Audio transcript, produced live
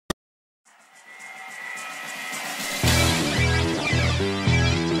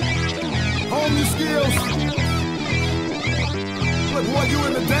your skills. Look, boy, you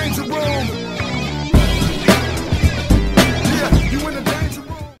in the danger room. Yeah, you in the danger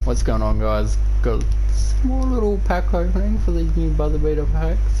room. What's going on, guys? Got a small little pack opening for these new Buzzer Beater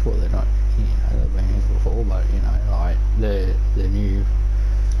packs. Well, they're not, you know, they've been here before, but you know, like they're new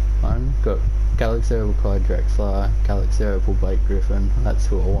one. Got Galaxy Opal Clyde Drexler, Galaxy Opal Blake Griffin. That's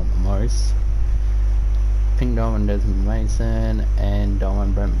who I want the most. Pink Diamond Desmond Mason and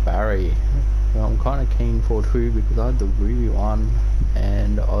Diamond Brent Barry. Well, I'm kind of keen for two because I had the Ruby one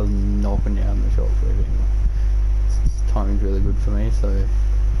and I was knocking down the shot for it. Timing's really good for me, so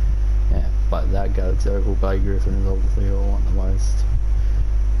yeah. But that Galaxy Opal Blake Griffin is obviously who I want the most.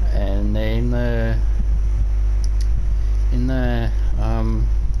 And they're in the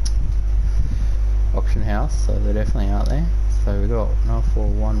auction house, so they're definitely out there. So we got enough for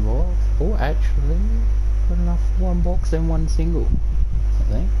one box. Oh, actually got enough for one box and one single, I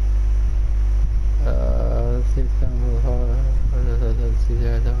think.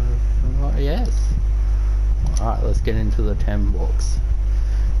 Yes. Alright, let's get into the 10 box.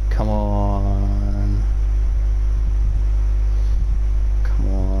 Come on. Come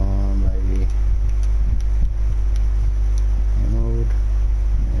on, baby. Emerald.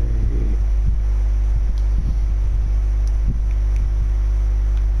 Maybe.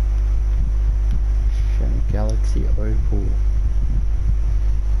 Galaxy Opal.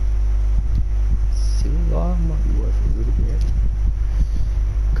 Silver might be worth a little bit.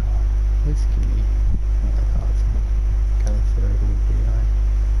 Come on, let's give me another card. Galaxy Opal video.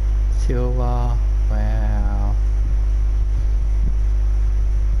 Silver, wow.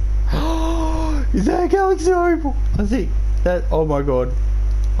 Is that a Galaxy Opal? I see that. Oh my god.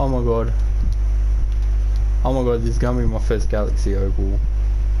 Oh my god. Oh my god, this is gonna be my first Galaxy Opal.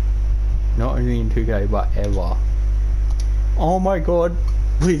 Not only in 2K, but ever. Oh my god.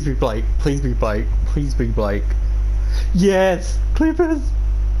 Please be Blake. Please be Blake. Please be Blake. Yes! Clippers!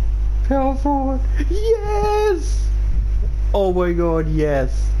 Power forward! Yes! Oh my god,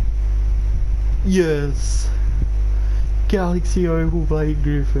 yes! Yes! Galaxy Opal Blake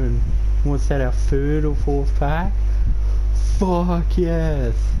Griffin. What's that, our third or fourth pack? Fuck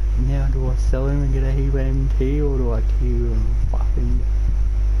yes! Now do I sell him and get a heap of MT, or do I keep him fucking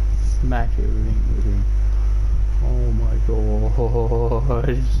smack everything with him? Oh my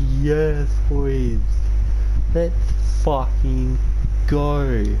god, yes boys, let's fucking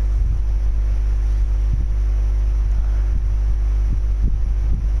go.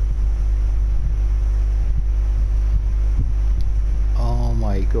 Oh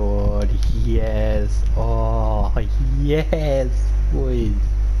my god, yes, oh yes boys,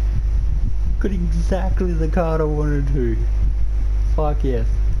 got exactly the card I wanted to. Fuck yes.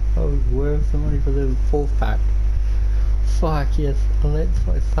 Oh, worth the money for the fourth pack. Fuck yes, I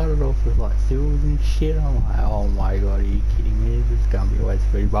started off with like silvers and shit. I'm like, oh my god, are you kidding me? This is gonna be a waste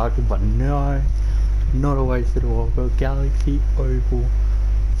of $3, but no, not a waste at all. I've got Galaxy Opal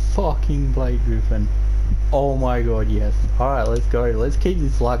fucking Blake Griffin. Oh my god, yes. Alright, let's go. Let's keep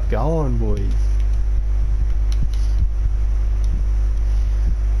this luck going, boys.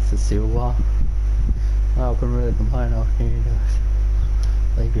 It's a silver. Oh, I couldn't really complain after you guys.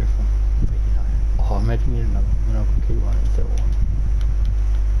 Blake Griffin, but you know, oh, imagine getting another one, then I could keep one instead of one.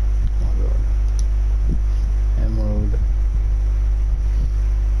 Oh my god. Emerald.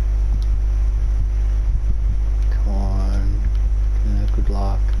 Come on, good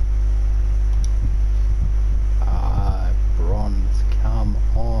luck. Bronze, come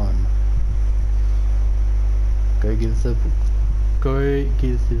on. Go give the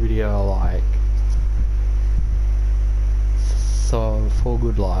video a like. So, for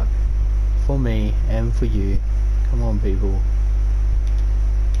good luck, for me and for you. Come on, people.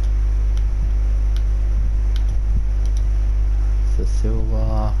 It's a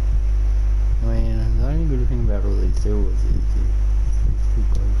silver. I mean, the only good thing about all these silvers is they still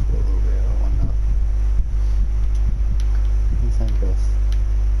go for a little bit. I wonder. Anything else?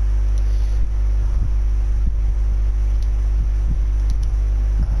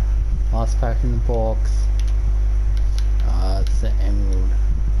 Last pack in the box. It's the emerald.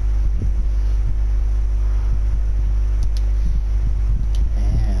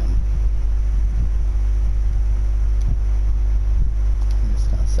 Damn. I'm just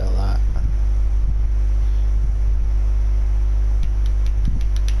gonna sell that.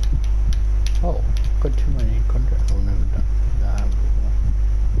 Oh, got too many contracts. I've never done that before.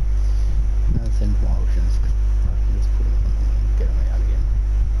 Now it's into my options. I can just put them on and get them out again.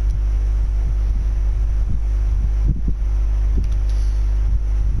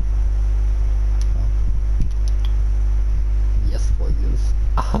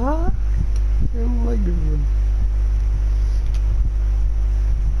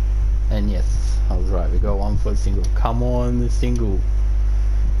 for a single. Come on, the single.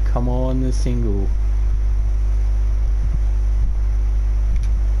 Come on, the single.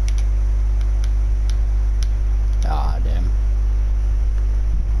 Ah, damn.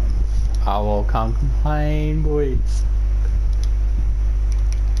 I will can't complain, boys.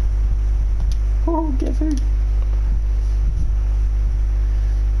 Oh, guess who?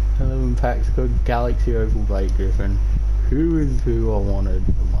 11 packs got Galaxy Oval Blade Griffin. Who is who I wanted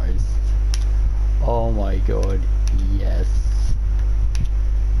the most? Oh my god, yes.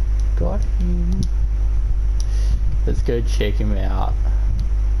 Got him. Let's go check him out.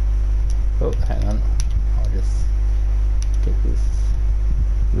 Oh, hang on. I'll just get this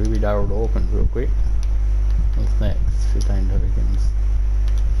Ruby Darrell open real quick. What's next? 15 tokens.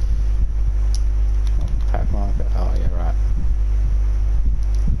 Oh, pack marker. Oh, yeah, right.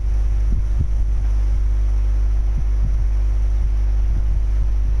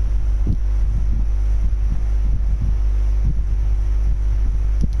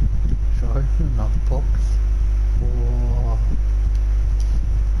 Should I open another box? Whoa.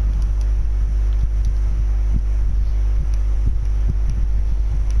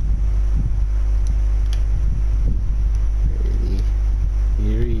 Really?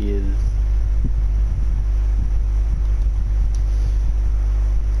 Here he is.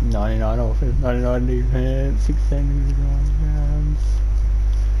 99 offers, 99 defense, 16 grams,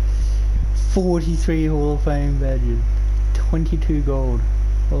 43 Hall of Fame badges, 22 gold,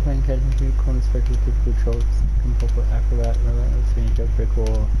 Hall of Fame catching 2 corner special typical shots, and proper acrobat, relentless finish up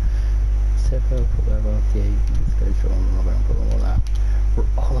record, Seppa, whatever, yeah, you can just go through them, I'm not going to put them all that.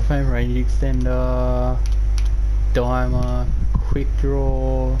 Hall of Fame range extender, dimer, quick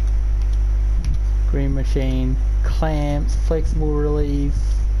draw, green machine, clamps, flexible release,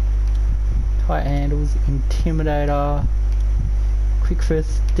 tight handles, intimidator, quick first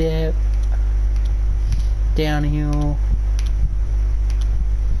step, downhill,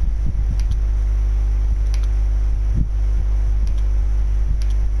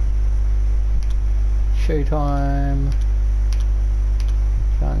 showtime,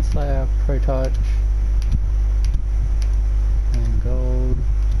 giant slayer, pro touch, and gold,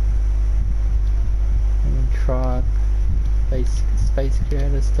 and truck, space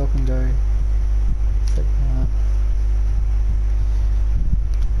creator, stop and go.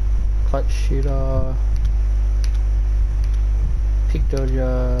 Clutch shooter, pick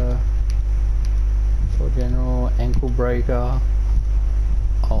dodger, for general, ankle breaker.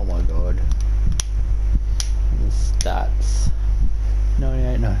 Oh my god. And the stats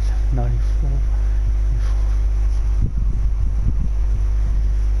 98, no, 94,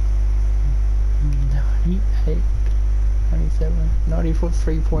 98, 97, 94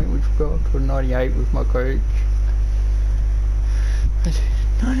 3-point, which will go up to a 98 with my coach.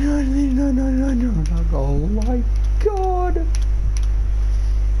 99, oh my god!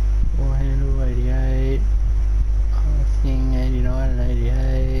 War handle 88, thing 89 and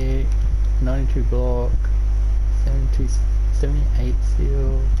 88, 92 block, 78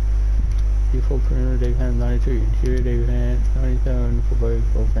 seal, default perimeter defense 92, interior defense 97 for both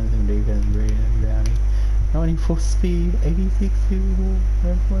offense and defense, rebounding, 94 speed, 86 physical,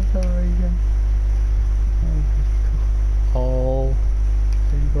 that's my acceleration. Oh.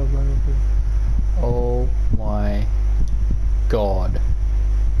 Oh my god.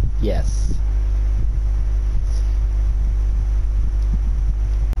 Yes.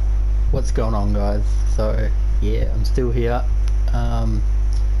 What's going on, guys? So yeah, I'm still here.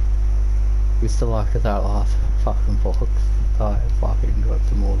 We still after that last fucking box. I fucking got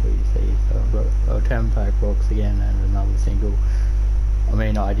some more VC, so I've got a 10 pack box again and another single. I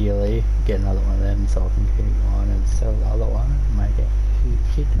mean, ideally get another one of them so I can keep on and sell the other one and make it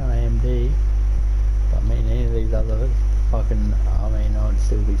shit ton AMD. But I mean, any of these other fucking, I mean, I'd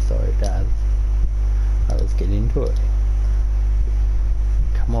still be stoked as. Let's get into it.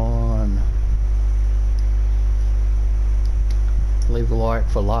 Come on. Leave a like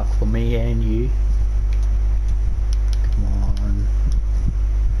for luck for me and you. Come on.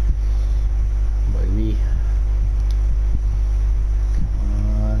 Baby.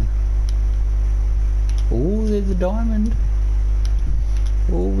 Come on. Oh, there's a diamond.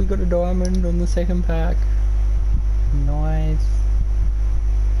 Oh, we got a diamond on the second pack. Nice.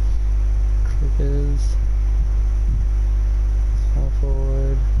 Clickers. Small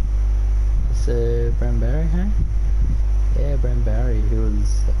forward. It's a Branberry, hey? Yeah, Branberry. He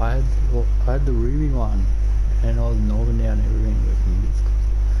was. I had the ruby one, and I was northern down everything with him because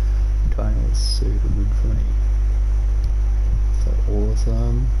timing was super good for me. So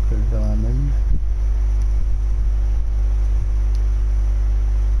awesome. Got a diamond.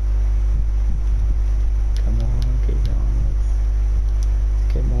 Come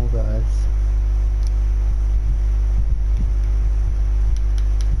guys.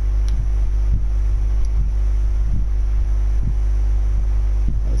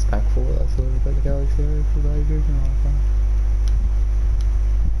 That's pack 4, that's a little bit of galaxy area for the original one.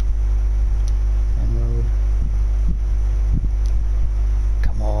 Emerald.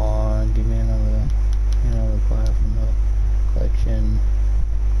 Come on, give me another player from the collection.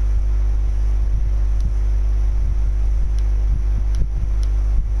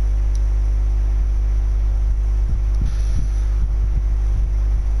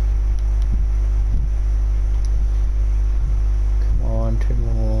 Two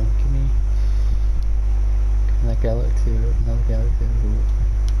more, give me another galaxy. No,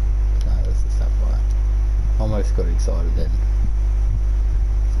 that's a sapphire. Almost got excited then.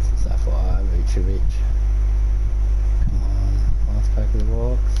 This is a sapphire, each of each. Come on, last pack of the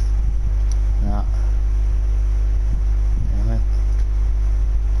box. Nah. Damn it.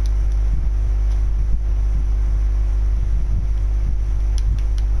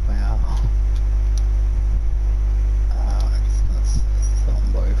 Wow.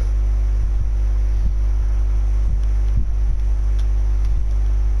 Both.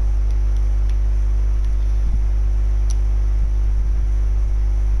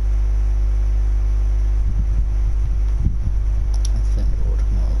 I send it all to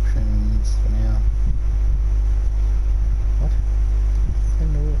my options for now. What?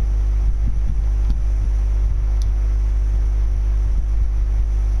 Send all.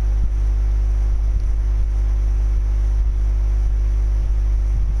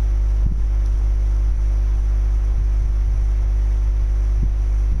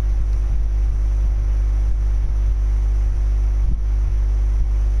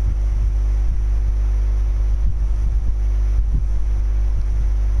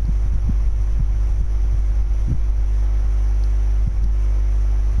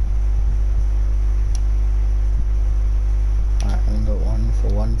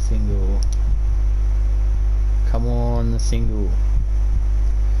 Single. Come on, the single.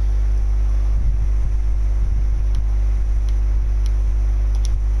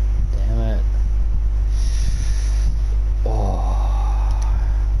 Damn it. Oh.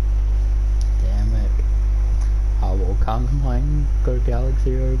 Damn it. I will can't complain. Got a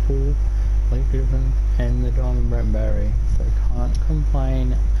Galaxy Opal, Lake Griffin, and the Diamond Brent Barry. So can't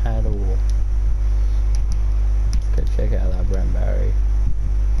complain at all. Let's go check out that Brent Barry.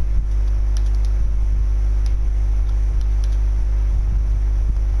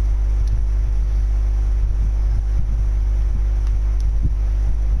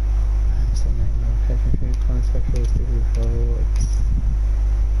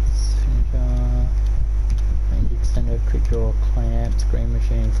 Extended quick draw, clamps, green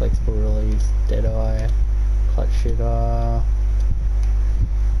machine, flexible release, deadeye, clutch shooter,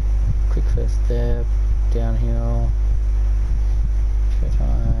 quick first step, downhill,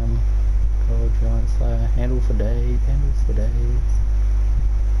 showtime, gold giant slayer, handles for days,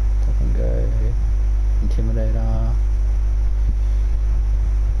 stop and go, intimidator,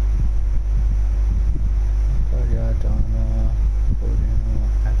 Guardian, Dharma, Original,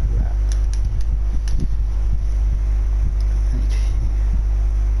 Acrobat.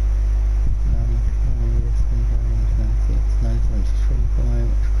 973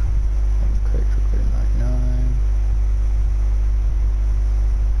 point, coach recruiting 99,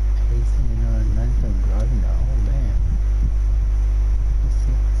 89, 97 driving now, oh man. Let's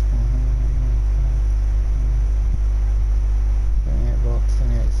see what's going on. 28 box,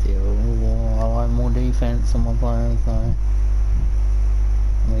 28 steel. I like more defense on my players though.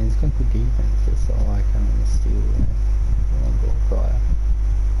 I mean, he's got good defense, just so I like the steel, one ball prior.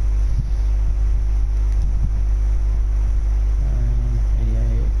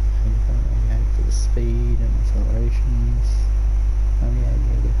 88 for the speed and accelerations. 98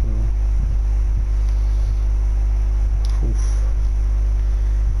 beautiful. Oof.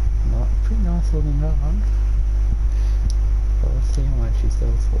 Not pretty nice looking gun. But let's see how much he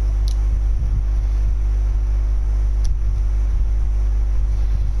sells for.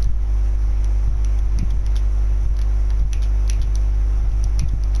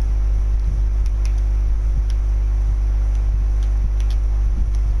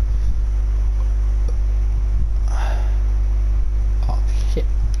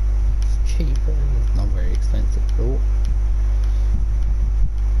 Not very expensive at all.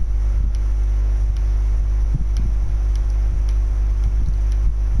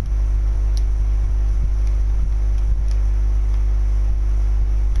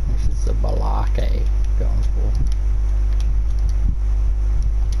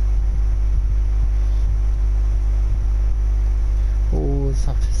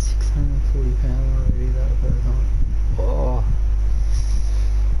 up to £640 already though per night. Oh.